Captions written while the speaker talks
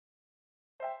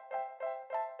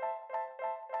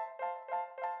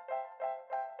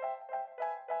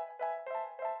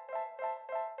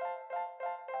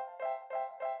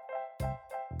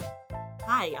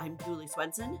Hi, I'm Julie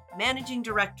Swenson, Managing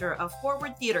Director of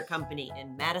Forward Theater Company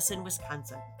in Madison,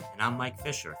 Wisconsin. And I'm Mike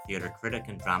Fisher, theater critic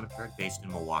and dramaturg based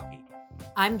in Milwaukee.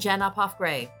 I'm Jen Uphoff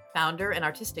Gray, founder and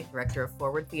artistic director of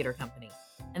Forward Theater Company.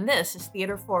 And this is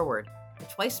Theater Forward, a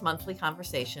twice monthly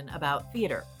conversation about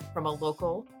theater from a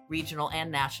local, regional, and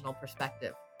national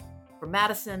perspective. From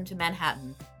Madison to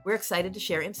Manhattan, we're excited to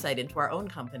share insight into our own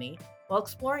company while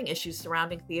exploring issues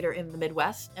surrounding theater in the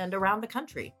Midwest and around the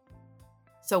country.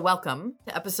 So welcome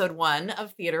to episode 1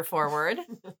 of Theater Forward.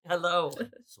 Hello.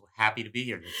 So happy to be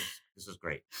here. This is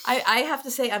great. I have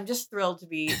to say, I'm just thrilled to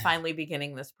be finally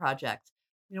beginning this project.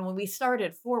 You know, when we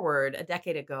started Forward a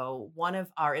decade ago, one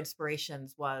of our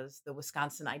inspirations was the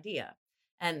Wisconsin idea.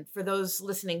 And for those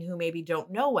listening who maybe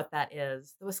don't know what that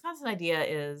is, the Wisconsin idea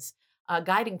is a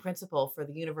guiding principle for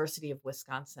the University of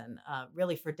Wisconsin,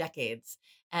 really for decades.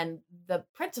 And the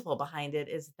principle behind it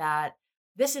is that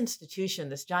this institution,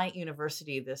 this giant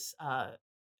university, this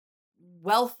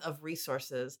wealth of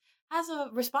resources, has a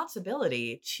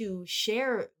responsibility to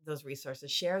share those resources,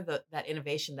 share that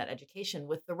innovation, that education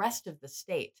with the rest of the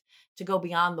state, to go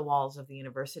beyond the walls of the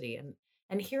university.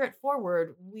 And here at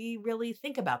Forward, we really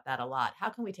think about that a lot. How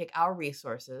can we take our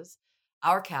resources,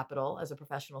 our capital as a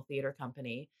professional theater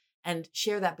company, and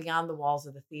share that beyond the walls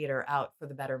of the theater out for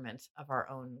the betterment of our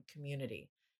own community?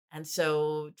 And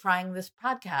so trying this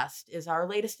podcast is our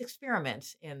latest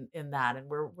experiment in that, and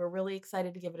we're really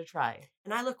excited to give it a try.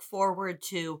 And I look forward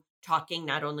to talking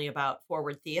not only about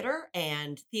Forward Theater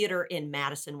and theater in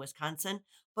Madison, Wisconsin,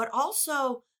 but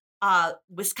also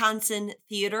Wisconsin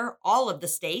theater, all of the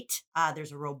state.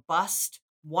 There's a robust,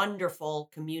 wonderful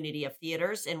community of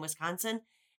theaters in Wisconsin.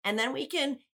 And then we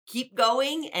can keep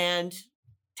going and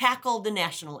tackle the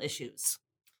national issues.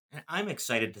 And I'm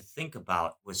excited to think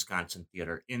about Wisconsin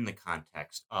theater in the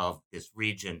context of this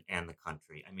region and the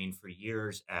country. I mean, for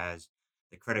years as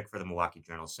the critic for the Milwaukee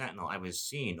Journal Sentinel, I was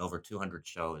seeing over 200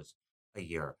 shows a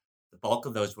year. The bulk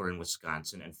of those were in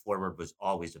Wisconsin, and Forward was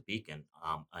always a beacon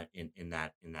in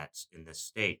this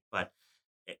state. But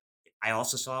it, I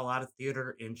also saw a lot of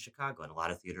theater in Chicago and a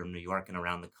lot of theater in New York and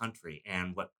around the country.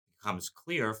 And what becomes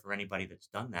clear for anybody that's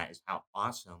done that is how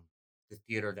awesome the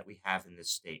theater that we have in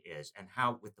this state is, and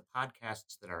how, with the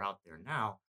podcasts that are out there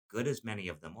now, good as many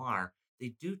of them are,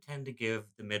 they do tend to give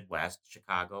the Midwest,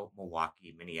 Chicago,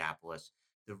 Milwaukee, Minneapolis,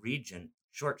 the region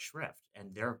short shrift,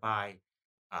 and thereby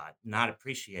not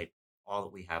appreciate all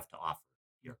that we have to offer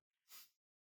here.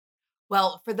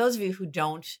 Well, for those of you who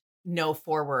don't know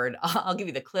Forward, I'll give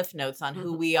you the cliff notes on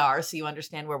who we are so you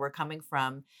understand where we're coming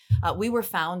from. We were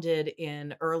founded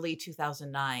in early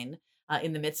 2009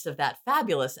 in the midst of that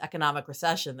fabulous economic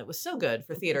recession that was so good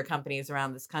for theater companies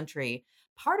around this country.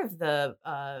 Part of the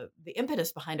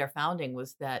impetus behind our founding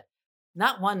was that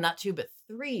not one, not two, but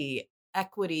 3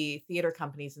 equity theater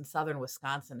companies in southern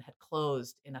Wisconsin had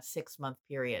closed in a 6-month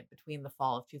period between the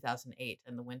fall of 2008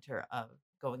 and the winter of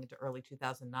going into early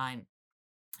 2009.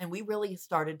 And we really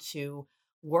started to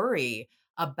worry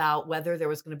about whether there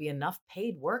was going to be enough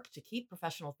paid work to keep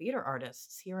professional theater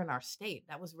artists here in our state.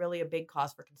 That was really a big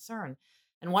cause for concern.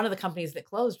 And one of the companies that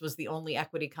closed was the only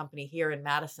equity company here in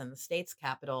Madison, the state's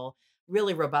capital,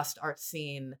 really robust art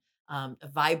scene, a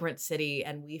vibrant city.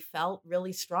 And we felt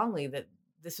really strongly that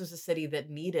this was a city that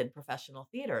needed professional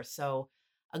theater. So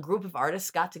a group of artists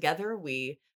got together.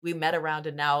 We met around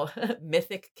a now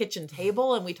mythic kitchen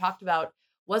table, and we talked about,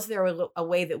 was there a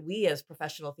way that we as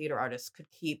professional theater artists could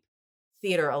keep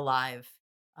theater alive,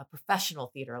 professional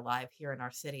theater alive here in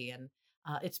our city? And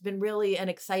it's been really an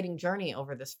exciting journey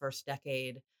over this first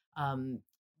decade,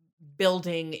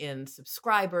 building in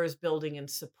subscribers, building in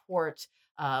support.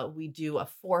 We do a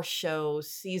 4-show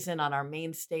season on our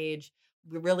main stage.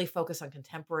 We really focus on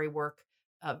contemporary work.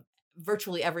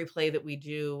 Virtually every play that we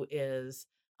do is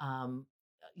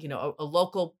a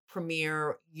local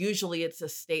premiere. Usually it's a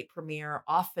state premiere.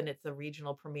 Often it's a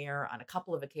regional premiere. On a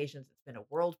couple of occasions, it's been a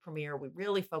world premiere. We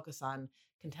really focus on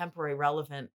contemporary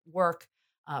relevant work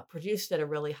produced at a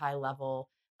really high level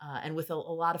and with a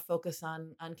lot of focus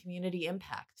on community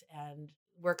impact. And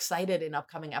we're excited in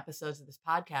upcoming episodes of this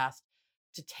podcast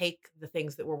to take the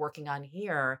things that we're working on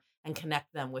here and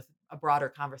connect them with a broader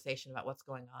conversation about what's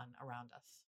going on around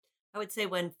us. I would say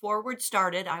when Forward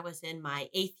started, I was in my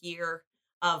 8th year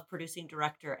of producing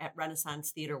director at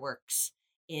Renaissance Theater Works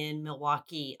in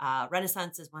Milwaukee.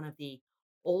 Renaissance is one of the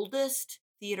oldest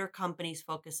theater companies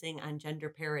focusing on gender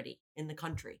parity in the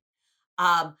country.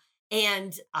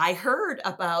 And I heard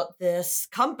about this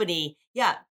company,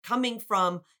 coming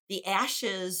from the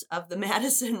ashes of the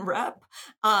Madison Rep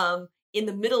in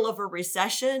the middle of a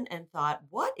recession, and thought,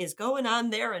 what is going on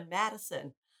there in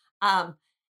Madison?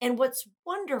 And what's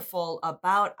wonderful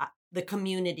about the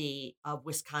community of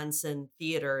Wisconsin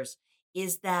theaters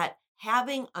is that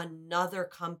having another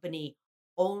company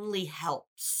only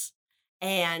helps,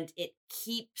 and it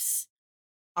keeps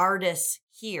artists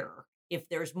here if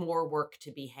there's more work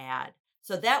to be had.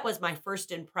 So that was my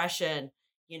first impression,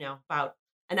 about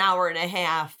an hour and a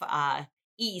half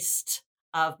east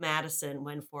of Madison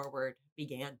when Forward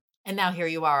began. And now here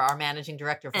you are, our managing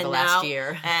director for And the last now-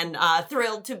 year. And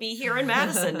thrilled to be here in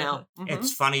Madison now. Mhm.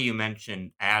 It's funny you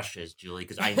mentioned Ashes, Julie,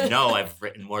 because I know I've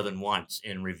written more than once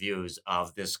in reviews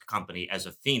of this company as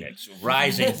a phoenix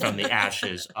rising from the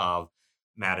ashes of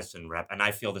Madison Rep, and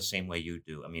I feel the same way you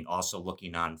do. I mean, also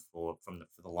looking on for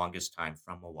the longest time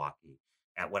from Milwaukee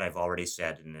at what I've already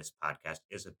said in this podcast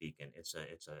is a beacon. It's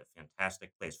a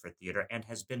fantastic place for theater and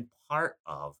has been part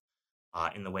of,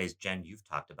 in the ways, Jen, you've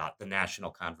talked about, the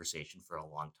national conversation for a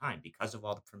long time because of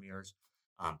all the premieres,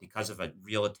 because of a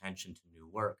real attention to new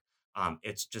work.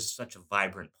 It's just such a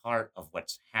vibrant part of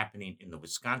what's happening in the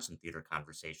Wisconsin theater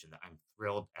conversation that I'm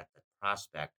thrilled at the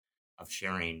prospect of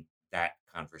sharing that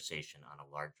conversation on a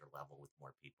larger level with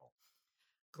more people.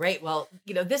 Great. Well,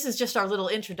 this is just our little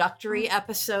introductory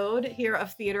episode here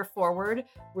of Theater Forward.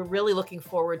 We're really looking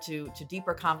forward to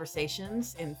deeper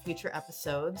conversations in future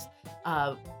episodes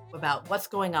about what's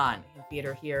going on in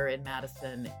theater here in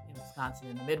Madison, in Wisconsin,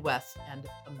 in the Midwest, and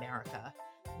America.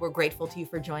 We're grateful to you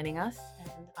for joining us.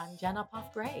 And I'm Jenna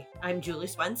Poff-Gray. I'm Julie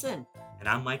Swenson. And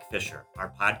I'm Mike Fisher.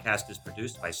 Our podcast is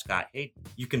produced by Scott Hayden.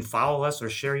 You can follow us or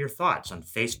share your thoughts on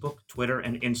Facebook, Twitter,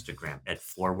 and Instagram at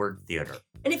Forward Theater.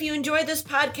 And if you enjoy this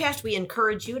podcast, we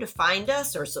encourage you to find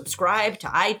us or subscribe to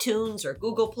iTunes or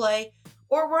Google Play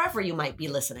or wherever you might be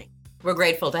listening. We're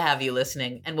grateful to have you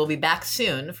listening, and we'll be back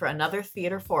soon for another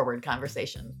Theater Forward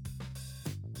conversation.